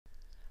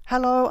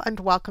Hello and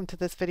welcome to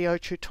this video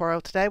tutorial.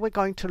 Today we're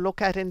going to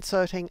look at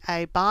inserting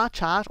a bar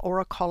chart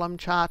or a column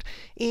chart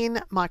in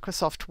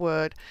Microsoft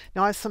Word.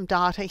 Now I have some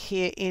data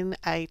here in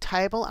a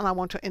table and I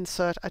want to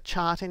insert a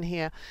chart in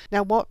here.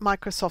 Now what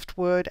Microsoft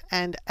Word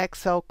and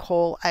Excel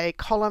call a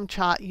column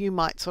chart you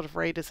might sort of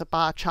read as a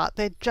bar chart.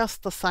 They're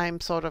just the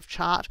same sort of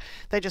chart.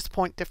 They just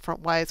point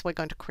different ways. We're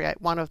going to create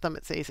one of them.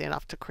 It's easy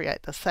enough to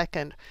create the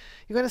second.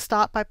 You're going to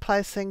start by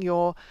placing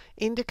your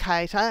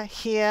indicator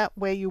here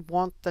where you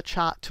want the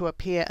chart to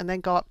appear, and then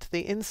go up to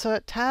the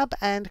Insert tab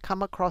and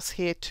come across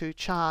here to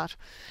Chart.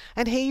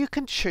 And here you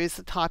can choose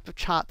the type of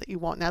chart that you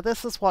want. Now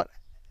this is what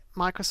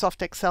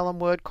Microsoft Excel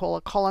and Word call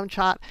a column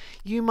chart.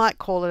 You might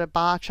call it a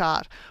bar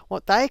chart.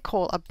 What they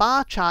call a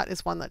bar chart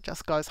is one that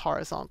just goes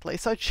horizontally.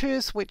 So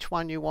choose which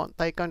one you want.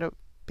 They're going to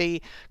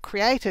be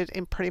created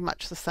in pretty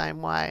much the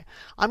same way.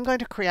 I'm going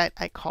to create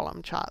a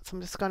column chart. So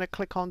I'm just going to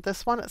click on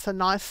this one. It's a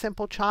nice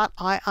simple chart.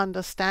 I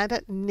understand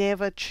it.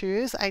 Never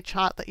choose a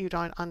chart that you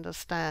don't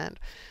understand.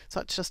 So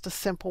it's just a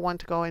simple one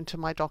to go into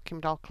my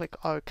document. I'll click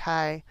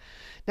OK.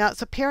 Now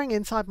it's appearing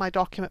inside my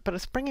document, but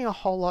it's bringing a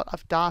whole lot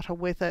of data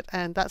with it,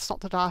 and that's not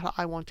the data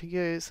I want to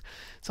use.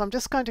 So I'm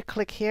just going to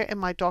click here in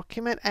my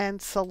document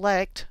and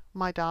select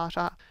my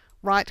data.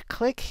 Right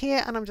click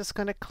here and I'm just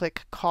going to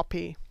click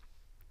Copy.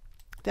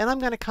 Then I'm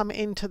going to come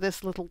into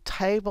this little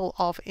table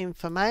of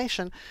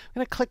information. I'm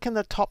going to click in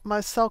the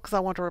topmost cell because I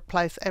want to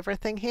replace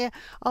everything here.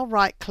 I'll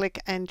right click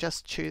and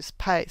just choose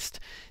Paste.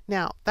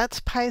 Now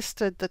that's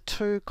pasted the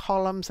two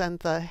columns and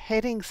the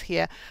headings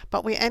here,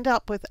 but we end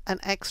up with an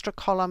extra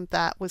column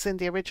that was in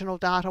the original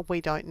data. We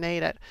don't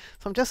need it.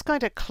 So I'm just going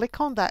to click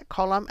on that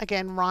column,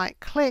 again right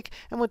click,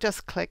 and we'll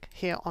just click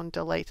here on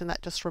Delete, and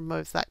that just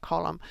removes that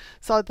column.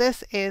 So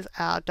this is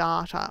our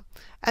data.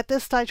 At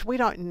this stage we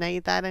don't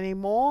need that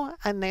anymore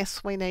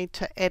unless we need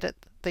to edit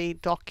the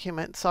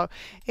document. So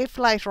if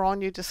later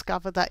on you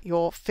discover that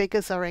your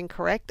figures are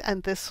incorrect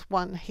and this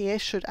one here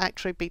should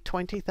actually be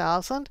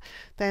 20,000,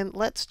 then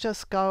let's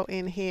just go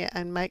in here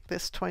and make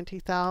this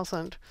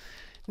 20,000.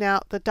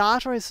 Now the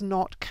data is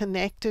not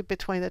connected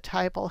between the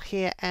table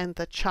here and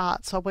the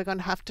chart, so we're going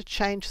to have to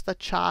change the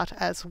chart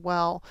as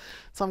well.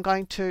 So I'm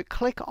going to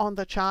click on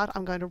the chart,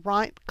 I'm going to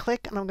right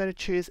click and I'm going to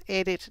choose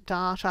Edit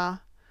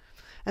Data.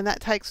 And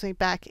that takes me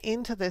back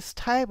into this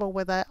table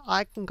where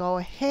I can go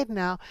ahead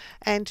now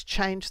and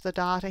change the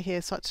data here.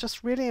 So it's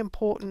just really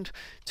important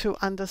to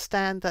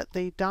understand that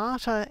the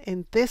data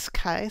in this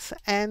case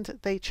and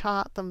the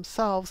chart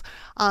themselves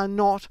are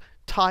not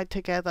tied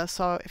together.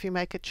 So if you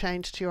make a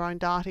change to your own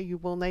data, you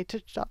will need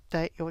to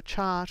update your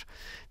chart.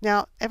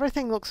 Now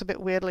everything looks a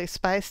bit weirdly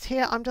spaced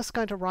here. I'm just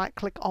going to right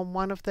click on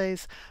one of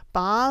these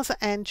bars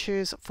and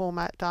choose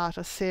Format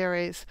Data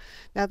Series.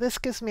 Now this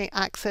gives me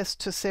access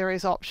to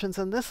series options,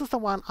 and this is the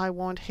one I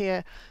want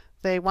here,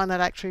 the one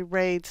that actually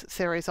reads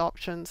series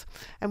options.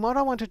 And what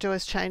I want to do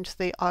is change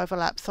the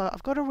overlap. So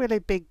I've got a really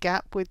big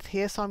gap width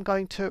here, so I'm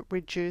going to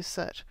reduce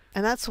it,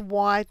 and that's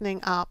widening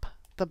up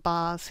the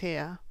bars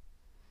here.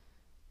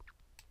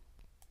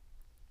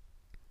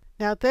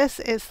 Now this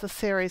is the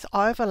series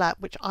overlap,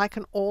 which I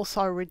can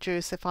also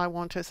reduce if I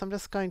want to. So I'm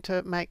just going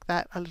to make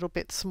that a little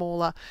bit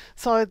smaller.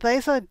 So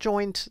these are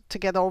joined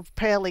together or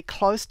fairly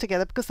close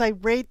together because they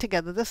read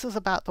together. This is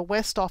about the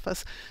West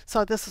Office.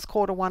 So this is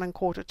Q1 and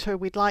Q2.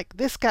 We'd like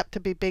this gap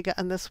to be bigger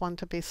and this one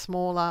to be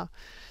smaller.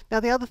 Now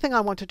the other thing I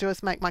want to do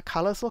is make my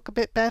colors look a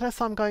bit better.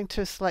 So I'm going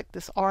to select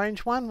this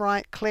orange one,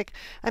 right click.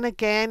 And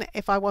again,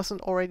 if I wasn't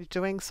already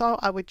doing so,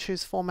 I would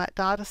choose Format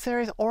Data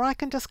Series, or I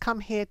can just come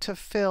here to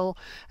Fill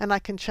and I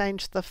can change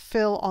the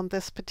fill on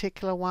this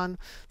particular one.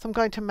 So I'm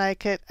going to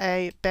make it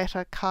a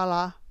better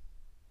color.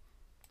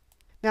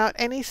 Now at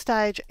any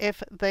stage,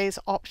 if these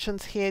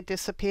options here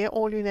disappear,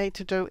 all you need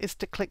to do is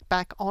to click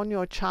back on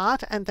your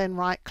chart and then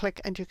right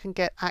click and you can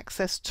get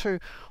access to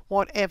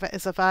whatever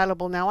is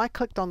available. Now I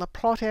clicked on the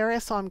plot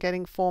area, so I'm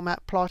getting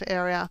Format Plot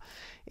Area.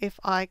 If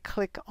I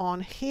click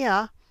on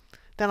here,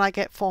 then I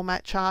get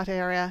Format Chart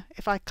Area.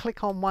 If I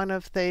click on one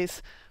of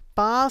these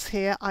bars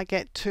here, I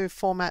get to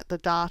format the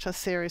data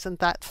series, and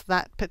that's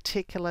that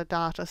particular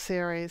data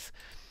series.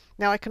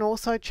 Now I can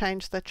also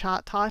change the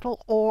chart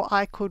title, or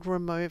I could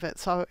remove it,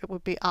 so it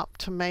would be up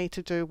to me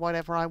to do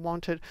whatever I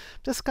wanted.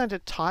 I'm just going to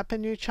type a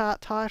new chart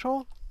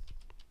title,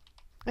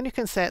 and you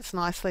can see it's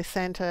nicely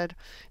centered.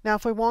 Now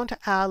if we want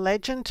our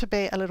legend to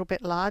be a little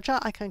bit larger,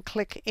 I can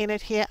click in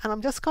it here, and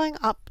I'm just going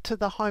up to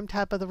the Home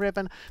tab of the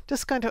ribbon,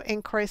 just going to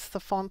increase the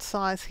font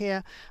size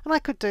here, and I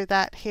could do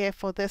that here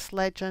for this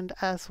legend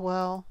as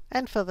well,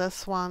 and for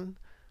this one.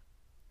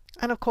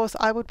 And of course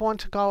I would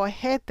want to go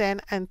ahead then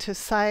and to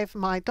save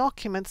my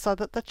document so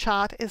that the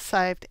chart is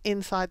saved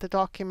inside the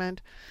document.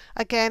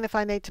 Again, if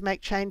I need to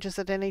make changes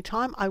at any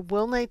time, I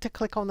will need to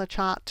click on the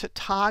chart to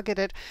target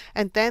it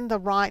and then the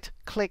right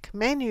click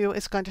menu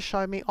is going to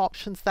show me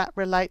options that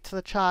relate to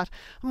the chart.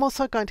 I'm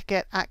also going to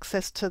get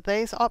access to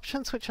these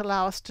options, which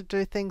allow us to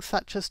do things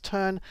such as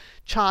turn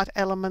chart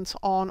elements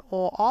on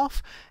or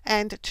off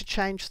and to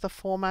change the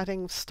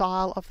formatting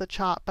style of the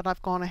chart, but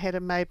I've gone ahead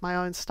and made my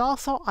own style,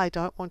 so I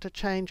don't want to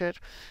change it.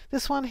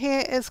 This one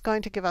here is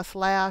going to give us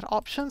layout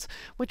options,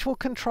 which will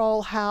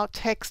control how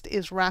text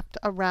is wrapped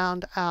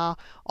around our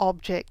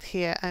object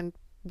here, and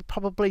we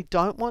probably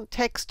don't want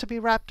text to be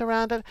wrapped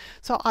around it,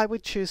 so I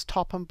would choose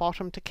top and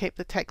bottom to keep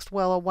the text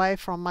well away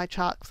from my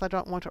chart because I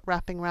don't want it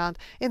wrapping around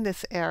in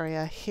this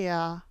area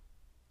here.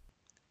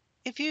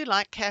 If you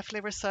like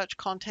carefully researched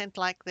content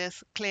like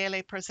this,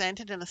 clearly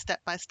presented in a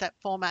step-by-step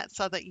format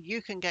so that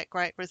you can get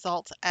great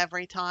results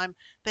every time,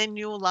 then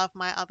you'll love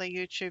my other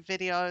YouTube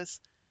videos.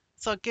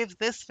 So give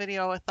this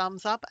video a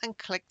thumbs up and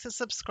click to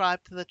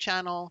subscribe to the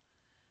channel.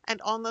 And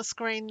on the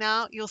screen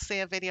now, you'll see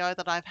a video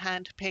that I've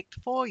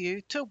handpicked for you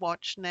to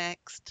watch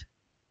next.